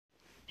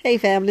Hey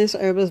family, it's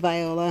Herbalist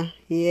Viola.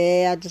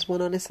 Yeah, I just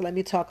went on this to let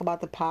me talk about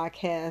the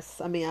podcast.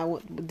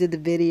 Did the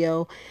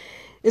video.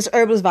 It's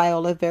Herbalist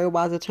Viola, Very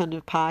Wise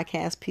Alternative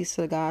Podcast. Peace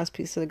to the guys,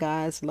 peace to the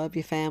guys. Love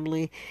your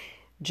family.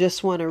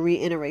 Just want to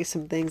reiterate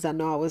some things. I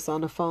know I was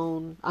on the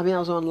phone. I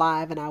was on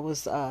live and I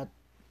was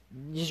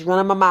just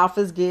running my mouth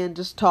again,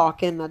 just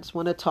talking. I just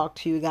want to talk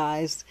to you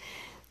guys.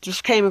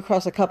 Just came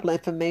across a couple of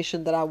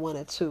information that I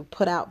wanted to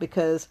put out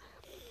because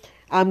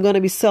I'm going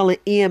to be selling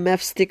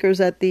EMF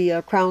stickers at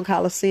the Crown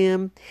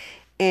Coliseum.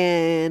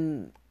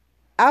 And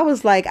I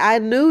was like, I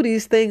knew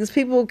these things.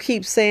 People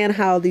keep saying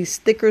how these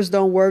stickers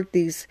don't work,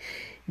 these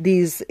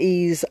pendants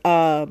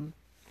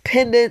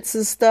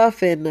and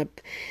stuff, and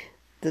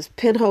this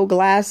pinhole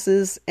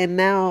glasses. And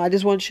now I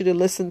just want you to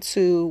listen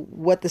to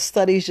what the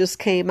studies just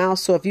came out.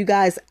 So if you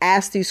guys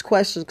ask these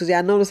questions, because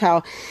y'all notice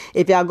how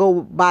if y'all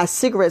go buy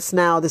cigarettes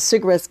now, the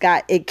cigarettes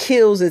it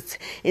kills, it's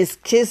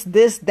kiss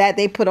this, that,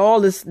 they put all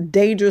this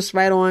dangerous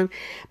right on.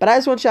 But I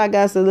just want y'all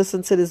guys to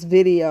listen to this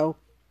video.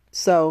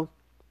 So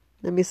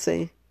let me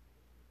see.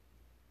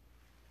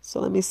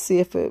 Let me see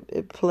if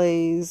it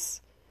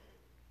plays.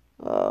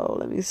 Oh,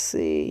 let me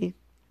see.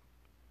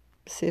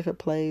 See if it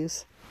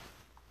plays.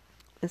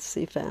 Let's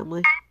see,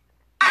 family.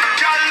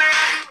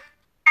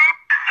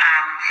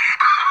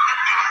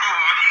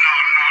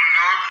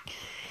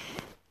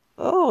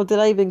 Oh,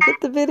 did I even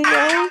get the video?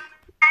 I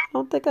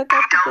don't think I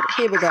got the video.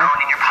 Here we go.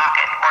 Phone in your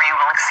pocket, or you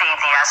will exceed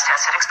the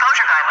as-tested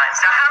exposure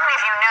guidelines. Now, how many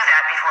of you knew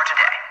that before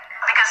today?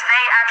 Because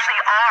they actually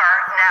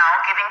are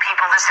now giving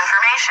people this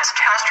information.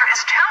 Telstra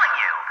is telling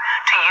you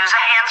to use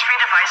a hands-free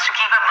device to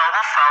keep a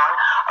mobile phone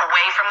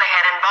away from the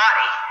head and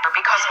body.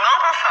 Because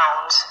mobile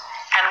phones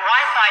and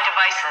Wi-Fi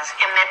devices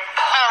emit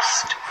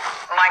pulsed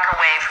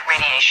microwave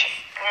radiation.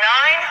 900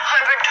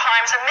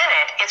 times a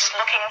minute, it's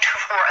looking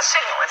for a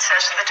signal. It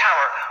says to the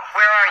tower,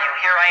 where are you?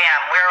 Here I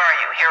am. Where are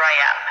you? Here I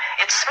am.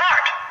 It's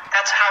smart.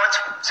 That's how it's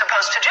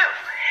supposed to do.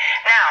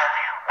 Now,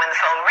 when the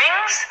phone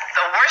rings,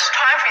 the worst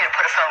time for you to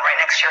put a phone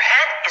right next to your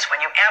head is when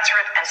you answer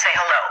it and say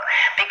hello.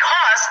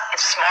 Because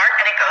it's smart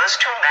and it goes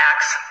to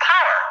max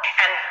power.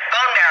 And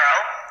bone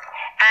marrow.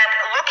 And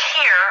look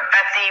here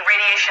at the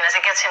radiation as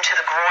it gets into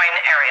the groin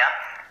area.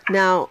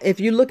 Now,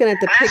 if you're looking at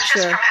the picture,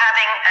 just from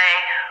having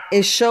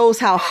it shows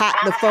how hot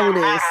the phone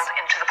is.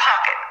 Into the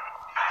pocket.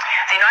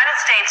 The United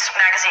States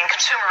magazine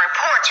Consumer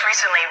Reports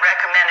recently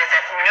recommended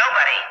that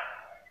nobody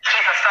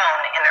keep a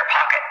phone in their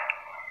pocket.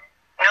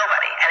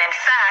 Nobody. And in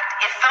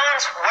fact, if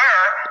phones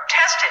were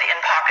tested in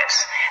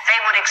pockets, they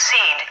would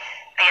exceed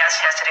the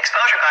as-tested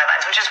exposure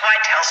guidelines, which is why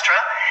Telstra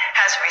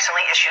has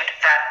recently issued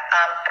that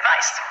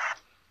advice.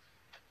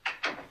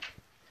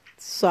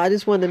 So I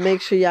just wanted to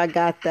make sure y'all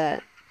got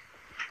that.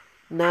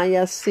 Now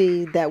y'all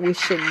see that we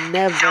should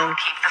never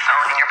keep the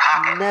phone in your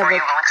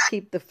pocket.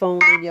 Keep the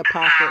phone in your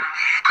pocket.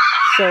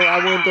 So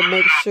I wanted to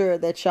make sure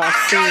that y'all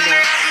seen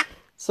that.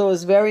 So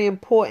it's very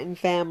important,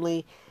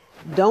 family.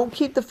 Don't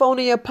keep the phone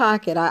in your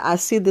pocket. I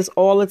see this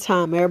all the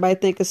time. Everybody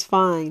think it's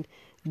fine.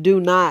 Do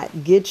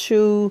not. Get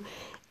you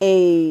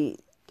I'm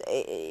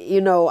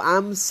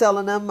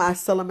selling them. I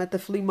sell them at the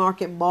flea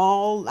market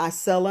mall. I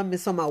sell them.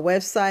 It's on my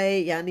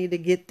website. Y'all need to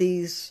get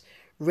these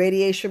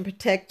radiation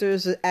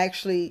protectors. It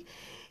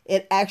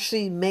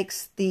actually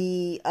makes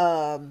the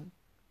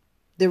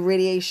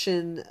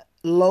radiation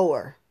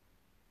lower.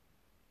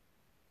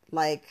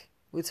 Like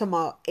we're talking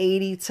about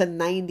 80 to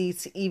 90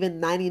 to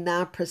even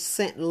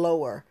 99%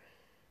 lower.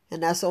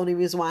 And that's the only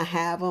reason why I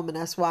have them. And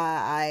that's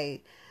why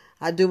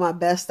I do my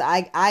best.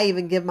 I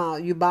even give them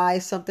out. You buy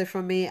something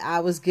from me, I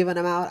was giving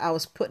them out. I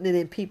was putting it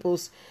in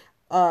people's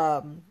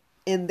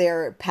in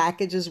their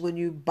packages when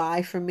you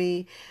buy from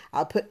me.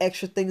 I'll put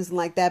extra things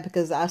like that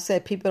because I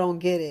said people don't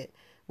get it.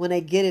 When they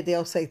get it,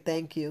 they'll say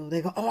thank you.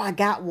 They go, oh, I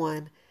got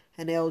one.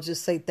 And they'll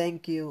just say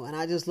thank you. And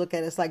I just look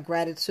at it, it's like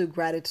gratitude.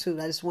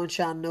 I just want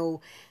y'all to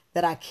know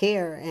that I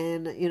care.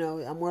 And,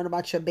 I'm worried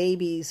about your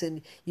babies.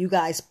 And you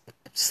guys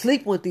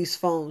sleep with these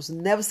phones.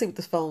 Never sleep with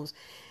the phones.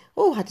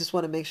 Oh, I just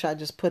want to make sure I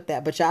just put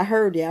that. But y'all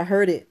heard it.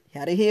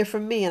 Y'all didn't hear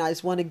from me. And I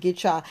just want to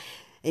get y'all.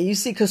 And you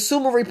see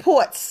Consumer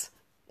Reports.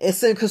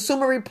 It's in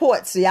Consumer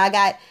Reports. So y'all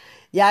got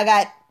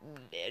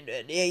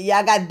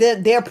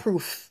their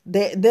proof.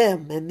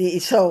 Them.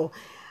 And so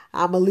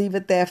I'm going to leave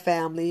it there,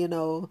 family.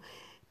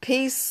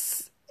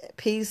 Peace.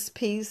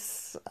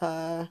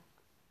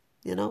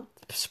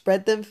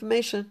 Spread the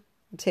information.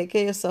 Take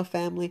care of yourself,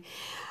 family.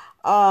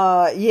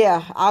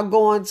 I'll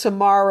go on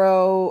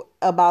tomorrow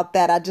about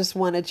that. I just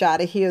wanted y'all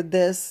to hear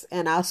this,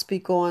 and I'll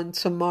speak on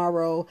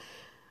tomorrow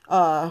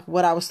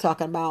what I was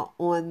talking about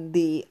on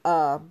the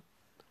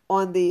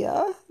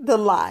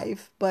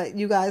live. But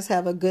you guys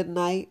have a good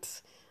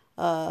night.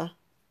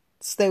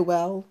 Stay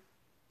well.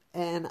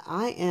 And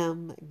I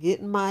am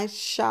getting my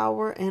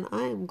shower and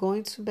I am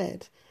going to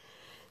bed.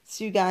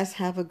 So you guys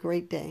have a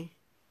great day.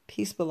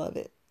 Peace,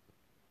 beloved.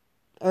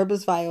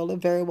 Herbalist Viola,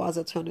 Very Wise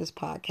Alternatives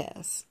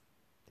Podcast.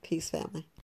 Peace, family.